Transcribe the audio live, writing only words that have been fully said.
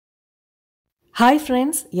Hi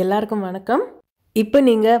friends, எல்லாருக்கும் வணக்கம். இப்போ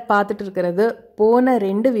நீங்க பார்த்துட்டு இருக்கிறது போன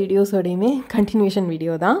 2 வீடியோஸோடையுமே கண்டினியூஷன்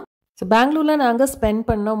வீடியோ தான். ஸோ பெங்களூர்ல நாங்க ஸ்பெண்ட்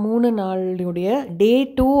பண்ண 3 நாளுடைய டே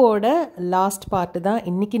 2 ஓட லாஸ்ட் பார்ட் தான்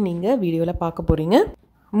இன்னைக்கு நீங்க வீடியோல பார்க்க போறீங்க.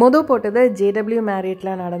 மொத போட்டது JW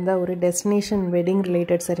Marriottல நடந்த ஒரு டெஸ்டினேஷன் வெட்டிங்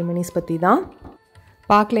ரிலேட்டட் செரிமனிஸ் பத்தி தான்.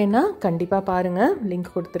 பார்க்கலைன்னா கண்டிப்பா பாருங்க,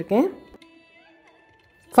 லிங்க் கொடுத்துருக்கேன்.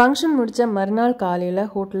 ஃபங்க்ஷன் முடித்த மறுநாள் காலையில்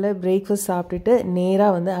ஹோட்டலில் பிரேக்ஃபாஸ்ட் சாப்பிட்டுட்டு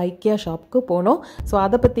நேராக வந்து ஐக்கியா ஷாப்புக்கு போனோம். ஸோ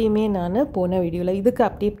அதை பற்றியுமே நான் போன வீடியோவில் இதுக்கு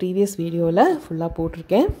அப்படியே ப்ரீவியஸ் வீடியோவில் ஃபுல்லாக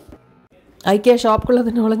போட்டிருக்கேன். ஐக்கியா ஷாப்புக்குள்ளே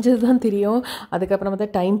அது நுழைஞ்சது தான் தெரியும். அதுக்கப்புறம் வந்து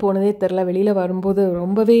டைம் போனதே தெரில. வெளியில் வரும்போது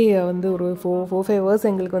ரொம்பவே வந்து ஒரு 4-5 ஹவர்ஸ்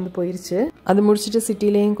எங்களுக்கு வந்து போயிடுச்சு. அது முடிச்சுட்டு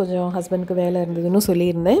சிட்டிலேயும் கொஞ்சம் ஹஸ்பண்டுக்கு வேலை இருந்ததுன்னு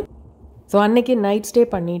சொல்லியிருந்தேன். ஸோ அன்றைக்கி நைட் ஸ்டே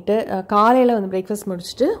பண்ணிவிட்டு காலையில் வந்து பிரேக்ஃபாஸ்ட்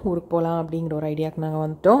முடிச்சுட்டு ஊருக்கு போகலாம் அப்படிங்கிற ஒரு ஐடியாவுக்கு நாங்கள்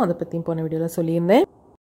வந்துட்டோம். அதை பற்றியும் போன வீடியோவில் சொல்லியிருந்தேன்.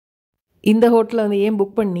 இந்த ஹோட்டலில் வந்து ஏன்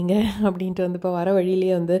புக் பண்ணீங்க அப்படின்ட்டு வந்து இப்போ வர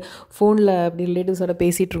வழியிலேயே வந்து ஃபோனில் அப்படி ரிலேட்டிவ்ஸோட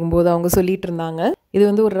பேசிகிட்டு இருக்கும்போது அவங்க சொல்லிகிட்டு இருந்தாங்க. இது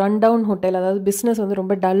வந்து ஒரு ரன் டவுன் ஹோட்டல், அதாவது பிஸ்னஸ் வந்து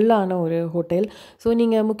ரொம்ப டல்லான ஒரு ஹோட்டல். ஸோ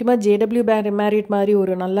நீங்கள் முக்கியமாக JW Marriott மாதிரி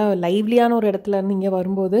ஒரு நல்ல லைவ்லியான ஒரு இடத்துல இருந்து இங்கே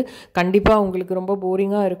வரும்போது கண்டிப்பாக உங்களுக்கு ரொம்ப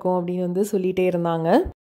போரிங்காக இருக்கும் அப்படின்னு வந்து சொல்லிகிட்டே இருந்தாங்க.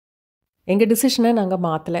 எங்கள் டிசிஷனை நாங்கள்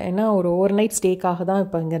மாற்றலை, ஏன்னா ஒரு ஓவர் நைட் ஸ்டேக்காக தான்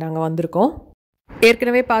இப்போ இங்கே நாங்கள் வந்திருக்கோம்.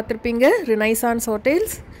 ஏற்கனவே பார்த்துருப்பீங்க ரினைசான்ஸ்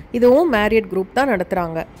ஹோட்டல்ஸ், இதுவும் மேரியட் குரூப் தான்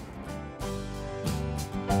நடத்துகிறாங்க.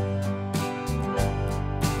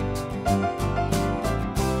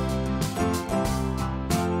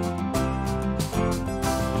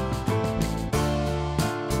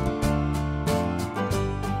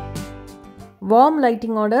 வார்ம்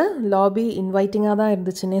லைட்டிங்கோட லாபி இன்வைட்டிங்காக தான்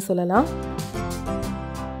இருந்துச்சுன்னே சொல்லலாம்.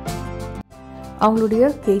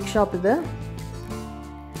 அவங்களுடைய கேக் ஷாப் இது.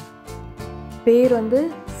 பேர் வந்து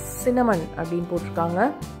சின்னமன் அப்படின்னு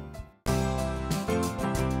போட்டிருக்காங்க.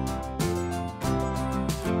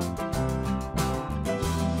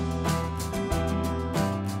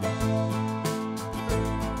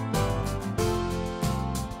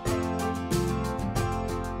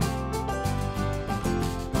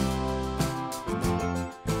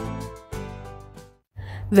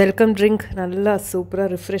 வெல்கம் ட்ரிங்க் நல்லா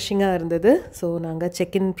சூப்பராக ரிஃப்ரெஷிங்காக இருந்தது. ஸோ நாங்கள்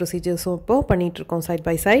செக்இன் ப்ரொசீஜர்ஸும் இப்போது பண்ணிகிட்ருக்கோம் சைட்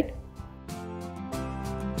பை சைட்.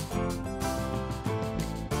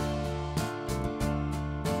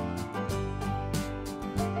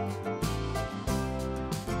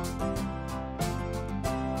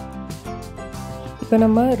 இப்போ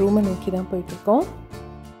நம்ம ரூமை நோக்கி தான் போயிட்டுருக்கோம்.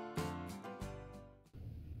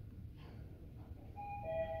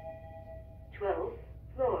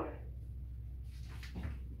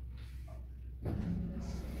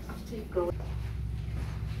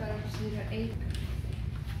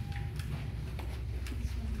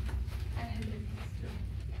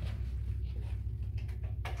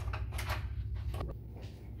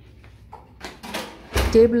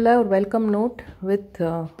 டேபிளில் ஒரு வெல்கம் நோட் வித்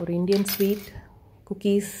ஒரு இந்தியன் ஸ்வீட்,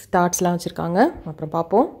 குக்கீஸ், டார்ட்ஸ்லாம் வச்சுருக்காங்க. அப்புறம்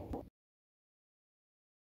பார்ப்போம்.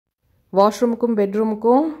 வாஷ்ரூமுக்கும்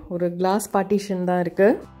பெட்ரூமுக்கும் ஒரு கிளாஸ் பார்ட்டிஷன் தான்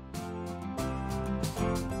இருக்குது.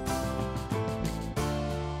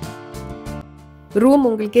 ரூம்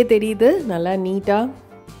உங்களுக்கே தெரியுது, நல்லா நீட்டாக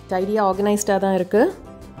டைடியாக ஆர்கனைஸ்டாக தான் இருக்குது.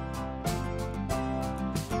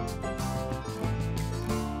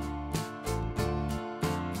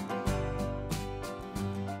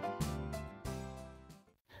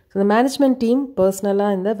 இந்த மேனேஜ்மெண்ட் டீம்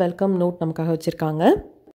பர்சனலாக இந்த வெல்கம் நோட் நமக்காக வச்சுருக்காங்க.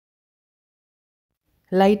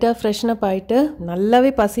 லைட்டாக ஃப்ரெஷ்னப் ஆகிட்டு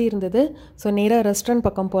நல்லாவே பசி இருந்தது. ஸோ நேராக ரெஸ்டாரண்ட்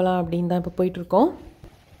பக்கம் போகலாம் அப்படின்னு தான் இப்போ போயிட்டுருக்கோம்.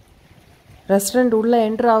 ரெஸ்டாரண்ட் உள்ளே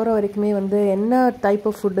என்ட்ரு ஆகிற வரைக்குமே வந்து என்ன டைப்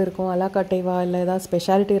ஆஃப் ஃபுட் இருக்கும், அலாக்காட்டைவா இல்லை ஏதாவது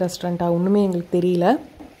ஸ்பெஷாலிட்டி ரெஸ்டாரண்ட்டாக ஒன்றுமே எங்களுக்கு தெரியல.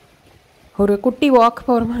 ஒரு குட்டி வாக்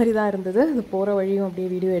போகிற மாதிரி தான் இருந்தது. அது போகிற வழியும் அப்படியே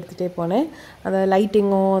வீடியோ எடுத்துகிட்டே போனேன். அந்த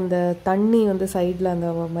லைட்டிங்கும் அந்த தண்ணி வந்து சைடில் அந்த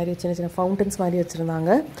மாதிரி சின்ன சின்ன ஃபவுண்டன்ஸ் மாதிரி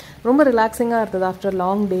வச்சுருந்தாங்க. ரொம்ப ரிலாக்ஸிங்காக இருந்தது. ஆஃப்டர்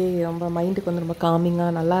லாங் டே ரொம்ப மைண்டுக்கு வந்து ரொம்ப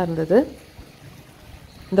காமிங்காக நல்லா இருந்தது.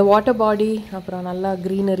 இந்த வாட்டர் பாடி அப்புறம் நல்லா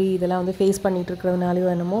க்ரீனரி இதெல்லாம் வந்து ஃபேஸ் பண்ணிகிட்டு இருக்கிறதுனாலையோ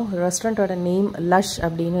என்னமோ ரெஸ்டாரண்ட்டோட நேம் லஷ்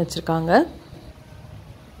அப்படின்னு வச்சுருக்காங்க.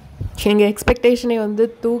 எங்கள் எக்ஸ்பெக்டேஷனை வந்து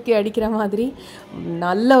தூக்கி அடிக்கிற மாதிரி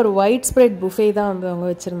நல்ல ஒரு ஒயிட் ஸ்ப்ரெட் புஃபே தான் வந்து அவங்க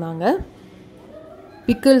வச்சுருந்தாங்க.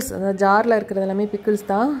 பிக்கிள்ஸ், அந்த ஜாரில் இருக்கிறது எல்லாமே பிக்கிள்ஸ்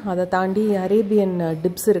தான். அதை தாண்டி அரேபியன்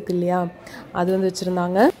டிப்ஸ் இருக்குது இல்லையா, அது வந்து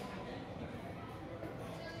வச்சுருந்தாங்க.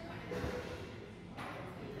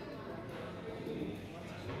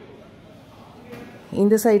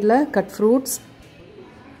 இந்த சைடில் கட் ஃப்ரூட்ஸ்,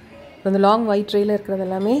 அந்த லாங் ஒயிட் ட்ரேயில் இருக்கிறது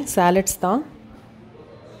எல்லாமே சாலட்ஸ் தான்.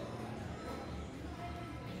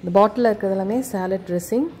 இந்த பாட்டிலில் இருக்கிறது எல்லாமே சாலட்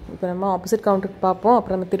ட்ரெஸ்ஸிங். இப்போ நம்ம ஆப்போசிட் கவுண்டருக்கு பார்ப்போம்,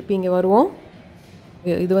 அப்புறம் நம்ம திருப்பி இங்கே வருவோம்.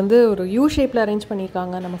 இது வந்து ஒரு யூ ஷேப்பில் அரேஞ்ச்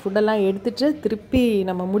பண்ணியிருக்காங்க. நம்ம ஃபுட்டெல்லாம் எடுத்துகிட்டு திருப்பி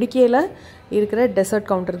நம்ம முடிக்கையில் இருக்கிற டெசர்ட்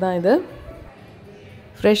கவுண்டர் தான் இது.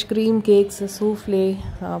 ஃப்ரெஷ் க்ரீம் கேக்ஸ், சூஃப்ளே,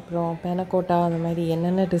 அப்புறம் பேனக்கோட்டா, அந்த மாதிரி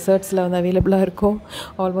என்னென்ன டிசர்ட்ஸில் வந்து அவைலபிளாக இருக்கோ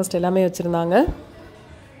ஆல்மோஸ்ட் எல்லாமே வச்சுருந்தாங்க.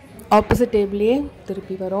 ஆப்போசிட் டேபிளே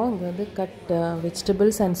திருப்பி வரோம். இங்கே வந்து கட்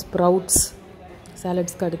வெஜிடபிள்ஸ் அண்ட் ஸ்ப்ரவுட்ஸ்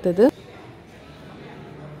சாலட்ஸ்க்கு அடுத்தது.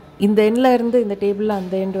 இந்த எண்டில் இருந்து இந்த டேபிளில்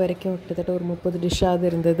அந்த எண்டு வரைக்கும் கிட்டத்தட்ட ஒரு 30 டிஷ்ஷாவது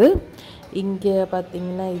இருந்தது. இங்கே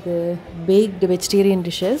பார்த்திங்கன்னா இது பேக்டு வெஜிடேரியன்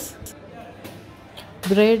டிஷ்ஷஸ்,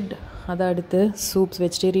 ப்ரெட், அதை அடுத்து soups,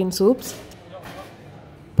 vegetarian soups,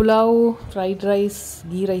 pulao, fried rice,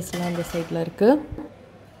 key ரைஸ்லாம் அந்த சைடில் இருக்குது.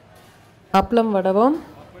 அப்பளம், வடவம்.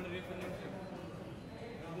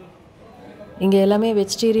 இங்கே எல்லாமே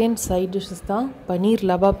வெஜிடேரியன் சைட் டிஷ்ஷஸ் தான். பன்னீர்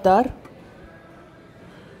லபாப்தார்,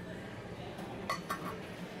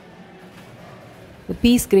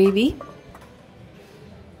 பீஸ் கிரேவி,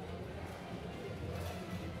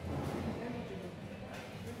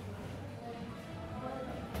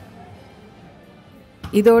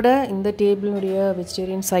 இதோட இந்த டேபிளுடைய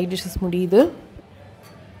வெஜிடேரியன் சைட் டிஷ்ஷஸ் முடியுது.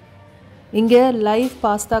 இங்கே லைவ்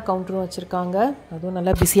பாஸ்தா கவுண்டரும் வச்சுருக்காங்க, அதுவும்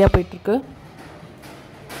நல்லா பிஸியாக போயிட்டுருக்கு.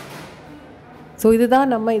 ஸோ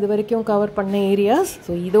இதுதான் நம்ம இது வரைக்கும் கவர் பண்ண ஏரியாஸ்.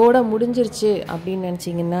 ஸோ இதோட முடிஞ்சிருச்சு அப்படின்னு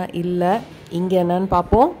நினச்சிங்கன்னா இல்லை, இங்கே என்னன்னு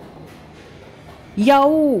பார்ப்போம்.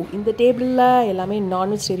 இந்த டேபிளில் எல்லாமே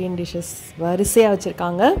நான் வெஜிடேரியன் டிஷ்ஷஸ் வரிசையாக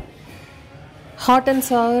வச்சுருக்காங்க. Hot and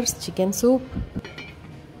suffers chicken soup,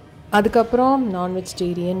 அதுக்கப்புறம் நான்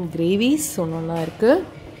வெஜிடேரியன் கிரேவிஸ் ஒன்றா இருக்குது.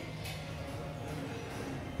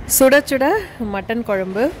 சுட சுட மட்டன்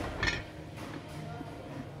குழம்பு,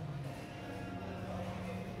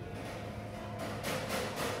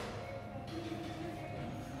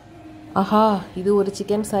 ஆஹா, இது ஒரு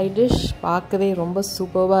சிக்கன் சைட் டிஷ், பார்க்கவே ரொம்ப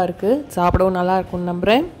சூப்பராக இருக்குது, சாப்பிடவும் நல்லா இருக்கும்னு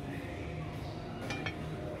நம்புகிறேன்.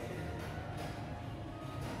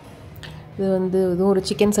 இது வந்து இதுவும் ஒரு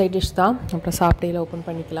சிக்கன் சைட் டிஷ் தான், அப்புறம் சாப்பிட்டையில் ஓப்பன்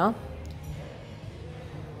பண்ணிக்கலாம்.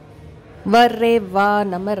 வர்றே வா,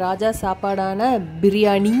 நம்ம ராஜா சாப்பாடான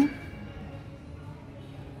பிரியாணி.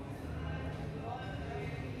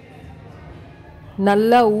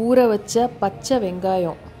 நல்லா ஊற வச்ச பச்சை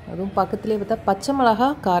வெங்காயம், அதுவும் பக்கத்துலேயே பார்த்தா பச்சை மிளகா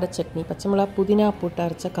கார சட்னி, பச்சை மிளகா புதினா போட்டு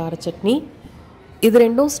அரைச்ச கார சட்னி. இது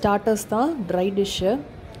ரெண்டும் ஸ்டார்டர்ஸ் தான், ட்ரை டிஷ்ஷு.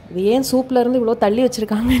 இது ஏன் சூப்லேருந்து இவ்வளோ தள்ளி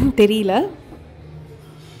வச்சுருக்காங்கன்னு தெரியல.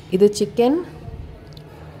 இது சிக்கன்.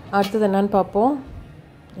 அடுத்தது என்னன்னு பார்ப்போம்.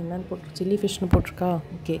 என்னன்னு போட்டு சில்லி ஃபிஷ்னு போட்டிருக்கா.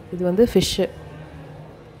 ஓகே, இது வந்து ஃபிஷ்ஷு.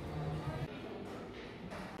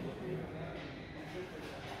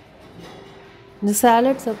 இந்த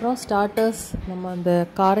சாலட்ஸ், அப்புறம் ஸ்டார்டர்ஸ், நம்ம அந்த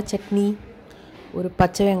கார சட்னி, ஒரு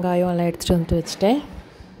பச்சை வெங்காயம் எல்லாம் எடுத்துகிட்டு வந்து வச்சுட்டேன்.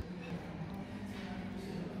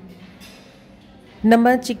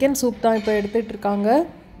 நம்ம சிக்கன் சூப் தான் இப்போ எடுத்துகிட்டு இருக்காங்க.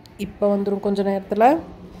 இப்போ வந்துடும் கொஞ்சம் நேரத்தில்.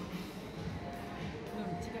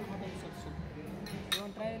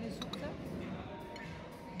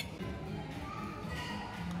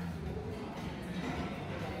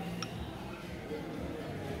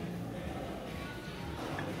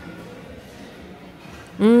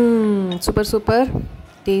 சூப்பர் சூப்பர்,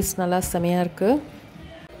 டேஸ்ட் நல்லா செமையாக இருக்குது.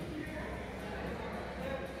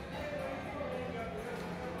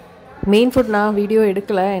 மெயின் ஃபுட் நான் வீடியோ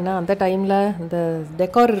எடுக்கலை, ஏன்னா அந்த டைமில் அந்த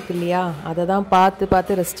டெக்கார் இருக்குது இல்லையா, அதை தான்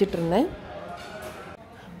பார்த்து ரசிச்சிட்டு இருந்தேன்.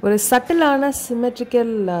 ஒரு சட்டிலான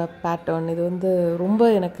சிமெட்ரிக்கல் பேட்டர்ன், இது வந்து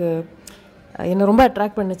ரொம்ப என்னை ரொம்ப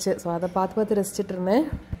அட்ராக்ட் பண்ணுச்சு. ஸோ அதை பார்த்து ரசிச்சிட்டு இருந்தேன்.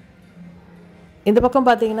 இந்த பக்கம்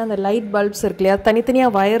பார்த்தீங்கன்னா அந்த லைட் பல்ப்ஸ் இருக்கு இல்லையா,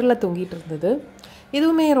 தனித்தனியாக வயரில் தொங்கிட்டு இருந்தது.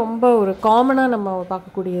 இதுவுமே ரொம்ப ஒரு காமனாக நம்ம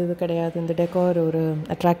பார்க்கக்கூடியது கிடையாது. இந்த டெக்கார் ஒரு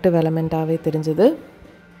அட்ராக்டிவ் எலமெண்ட்டாகவே தெரிஞ்சுது.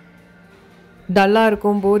 டல்லாக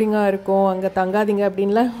இருக்கும், போரிங்காக இருக்கும், அங்கே தங்காதீங்க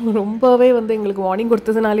அப்படின்லாம் ரொம்பவே வந்து எங்களுக்கு வார்னிங்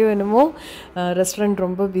கொடுத்ததுனாலே என்னமோ ரெஸ்டாரண்ட்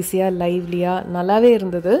ரொம்ப பிஸியாக லைவ்லியாக நல்லாவே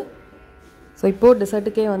இருந்தது. ஸோ இப்போது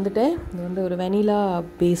டெசர்ட்டுக்கே வந்துட்டேன். இது வந்து ஒரு வெனிலா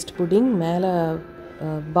பேஸ்ட் புட்டிங், மேலே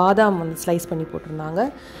பாதாம் வந்து ஸ்லைஸ் பண்ணி போட்டிருந்தாங்க.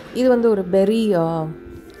 இது வந்து ஒரு பெர்ரி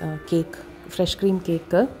கேக், ஃப்ரெஷ் க்ரீம்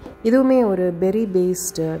கேக்கு. இதுவுமே ஒரு பெர்ரி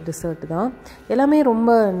பேஸ்டு டெசர்ட் தான். எல்லாமே ரொம்ப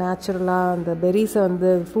நேச்சுரலாக அந்த பெர்ரிஸை வந்து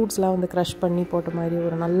ஃப்ரூட்ஸ்லாம் வந்து க்ரஷ் பண்ணி போட்ட மாதிரி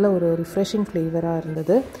ஒரு நல்ல ஒரு ரிஃப்ரெஷிங் ஃப்ளேவராக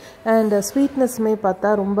இருந்தது. அண்ட் ஸ்வீட்னஸ்மே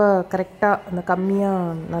பார்த்தா ரொம்ப கரெக்டாக அந்த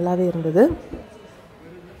கம்மியாக நல்லாவே இருந்தது.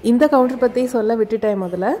 இந்த கவுண்டர் பற்றி சொல்ல விட்டுட்டேன்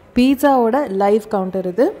முதல்ல. பீட்சாவோட லைவ் கவுண்டர்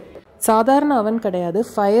இது. சாதாரண அவன் கிடையாது,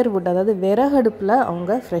 ஃபயர்வுட், அதாவது விறகடுப்பில்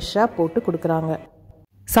அவங்க ஃப்ரெஷ்ஷாக போட்டு கொடுக்குறாங்க.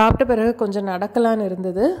 சாப்பிட்ட பிறகு கொஞ்சம் நடக்கலான்னு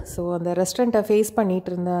இருந்தது. ஸோ அந்த ரெஸ்டாரண்ட்டை ஃபேஸ் பண்ணிகிட்டு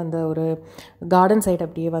இருந்த அந்த ஒரு கார்டன் சைட்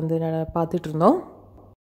அப்படியே வந்து பார்த்துட்டு இருந்தோம்.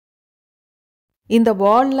 இந்த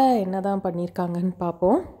வாலில் என்ன தான் பண்ணியிருக்காங்கன்னு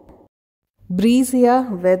பார்ப்போம்.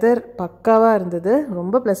 ப்ரீஸியாக, வெதர் பக்காவாக இருந்தது,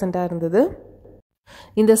 ரொம்ப ப்ளசண்ட்டாக இருந்தது.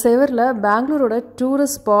 இந்த செவரில் பெங்களூரோட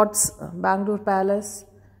டூரிஸ்ட் ஸ்பாட்ஸ், பெங்களூர் பேலஸ்,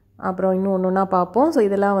 அப்புறம் இன்னும் ஒன்றா பார்ப்போம். ஸோ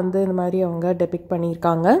இதெல்லாம் வந்து இந்த மாதிரி அவங்க டெபிக்ட்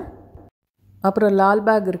பண்ணியிருக்காங்க. அப்புறம்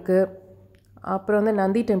லால்பாக் இருக்குது, அப்புறம் வந்து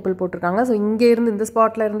நந்தி டெம்பிள் போட்டிருக்காங்க. ஸோ இங்கேருந்து இந்த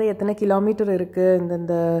ஸ்பாட்டில் இருந்து எத்தனை கிலோமீட்டர் இருக்குது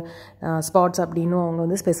இந்த ஸ்பாட்ஸ் அப்படின்னு அவங்க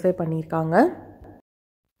வந்து ஸ்பெசிஃபை பண்ணியிருக்காங்க.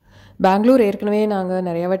 பெங்களூர் ஏற்கனவே நாங்கள்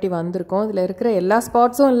நிறைய வாட்டி வந்திருக்கோம். இதில் இருக்கிற எல்லா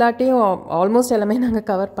ஸ்பாட்ஸும் இல்லாட்டியும் ஆல்மோஸ்ட் எல்லாமே நாங்கள்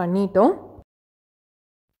கவர் பண்ணிட்டோம்.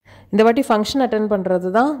 இந்த வாட்டி ஃபங்க்ஷன் அட்டென்ட் பண்ணுறது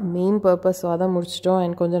தான் மெயின் பர்பஸ். ஸோ அதை முடிச்சிட்டோம்.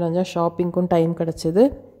 எனக்கு கொஞ்சம் ஷாப்பிங்க்கும் டைம் கிடச்சிது.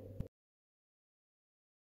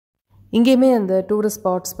 இங்கேயுமே அந்த டூரிஸ்ட்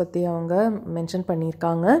ஸ்பாட்ஸ் பற்றி அவங்க மென்ஷன்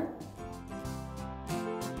பண்ணியிருக்காங்க.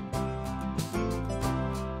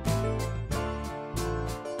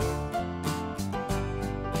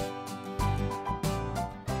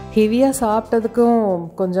 ஹெவியாக சாப்பிட்டதுக்கும்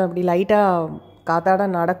கொஞ்சம் அப்படி லைட்டாக காத்தாட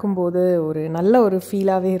நடக்கும்போது ஒரு நல்ல ஒரு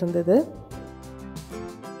ஃபீலாகவே இருந்தது.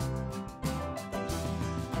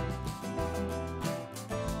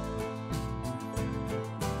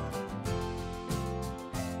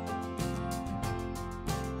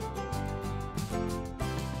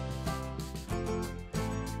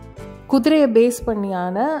 குதிரையை பேஸ்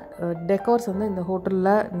பண்ணியான டெக்கோர்ஸ் வந்து இந்த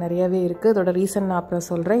ஹோட்டலில் நிறையவே இருக்குது. அதோட ரீசன் நான் அப்புறம்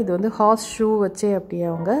சொல்கிறேன். இது வந்து ஹார்ஸ் ஷூ வச்சே அப்படியே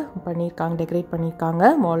அவங்க பண்ணியிருக்காங்க, டெக்கரேட் பண்ணியிருக்காங்க.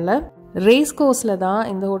 மாலில் ரேஸ் கோர்ஸில் தான்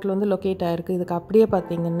இந்த ஹோட்டல் வந்து லொக்கேட் ஆகிருக்கு. இதுக்கு அப்படியே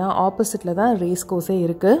பார்த்தீங்கன்னா ஆப்போசிட்டில் தான் ரேஸ் கோர்ஸே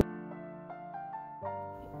இருக்குது.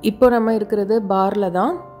 இப்போ நம்ம இருக்கிறது பாரில்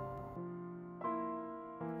தான்.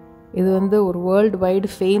 இது வந்து ஒரு வேர்ல்டு வைடு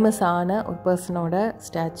ஃபேமஸான ஒரு பர்சனோட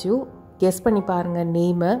ஸ்டாச்சு. கெஸ் பண்ணி பாருங்கள்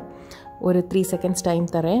நேமு. ஒரு 3 seconds டைம்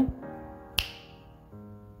தரேன்.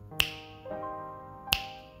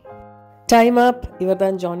 டைம் அப். இவர்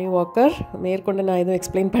தான் ஜானி வாக்கர். மேற்கொண்டு நான் எதுவும்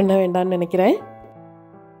எக்ஸ்பிளைன் பண்ண வேண்டாம்னு நினைக்கிறேன்.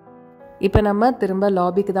 இப்போ நம்ம திரும்ப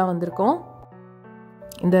லாபிக்கு தான் வந்திருக்கோம்.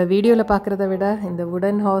 இந்த வீடியோவில் பார்க்குறத விட இந்த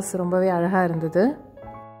வுடன் ஹவுஸ் ரொம்பவே அழகாக இருந்தது.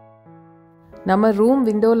 நம்ம ரூம்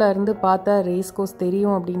விண்டோவில் இருந்து பார்த்தா ரேஸ் கோர்ஸ்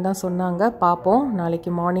தெரியும் அப்படின்னு தான் சொன்னாங்க. பார்ப்போம்,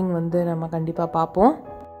 நாளைக்கு மார்னிங் வந்து நம்ம கண்டிப்பாக பார்ப்போம்.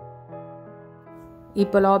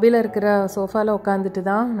 இப்போ லாபியில் இருக்கிற சோஃபாவில் உட்காந்துட்டு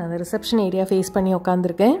தான் நான் அந்த ரிசப்ஷன் ஏரியா ஃபேஸ் பண்ணி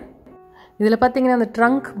உட்காந்துருக்கேன். இதில் பார்த்தீங்கன்னா அந்த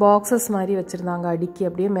ட்ரங்க் பாக்ஸஸ் மாதிரி வச்சுருந்தாங்க அடுக்கி.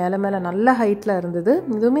 அப்படியே மேலே மேலே நல்ல ஹைட்டில் இருந்தது.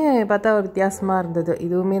 இதுவுமே பார்த்தா ஒரு வித்தியாசமாக இருந்தது.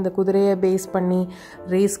 இதுவுமே இந்த குதிரையை பேஸ் பண்ணி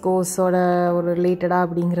ரேஸ் கோர்ஸோட ஒரு ரிலேட்டடாக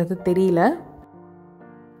அப்படிங்கிறது தெரியல.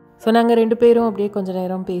 ஸோ நாங்கள் 2 பேரும் அப்படியே கொஞ்சம்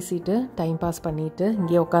நேரம் பேசிட்டு டைம் பாஸ் பண்ணிவிட்டு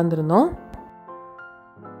இங்கேயே உட்காந்துருந்தோம்.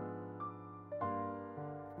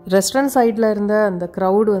 ரெஸ்டாரண்ட் சைடில் இருந்த அந்த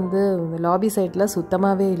க்ரௌடு வந்து லாபி சைடில்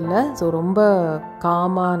சுத்தமாகவே இல்லை. ஸோ ரொம்ப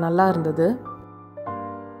காமாக நல்லா இருந்தது.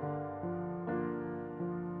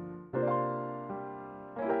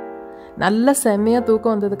 நல்ல செம்மையாக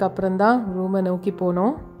தூக்கம் வந்ததுக்கு அப்புறம் தான் ரூமை நோக்கி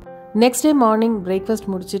போனோம். நெக்ஸ்ட் டே மார்னிங்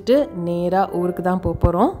பிரேக்ஃபாஸ்ட் முடிச்சுட்டு நேராக ஊருக்கு தான்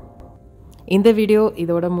போகிறோம். இந்த வீடியோ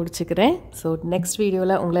இதோட முடிச்சுக்கிறேன். ஸோ நெக்ஸ்ட்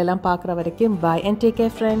வீடியோவில் உங்களெல்லாம் பார்க்குற வரைக்கும் பாய் அண்ட் டேக்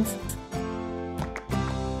கேர் ஃப்ரெண்ட்ஸ்.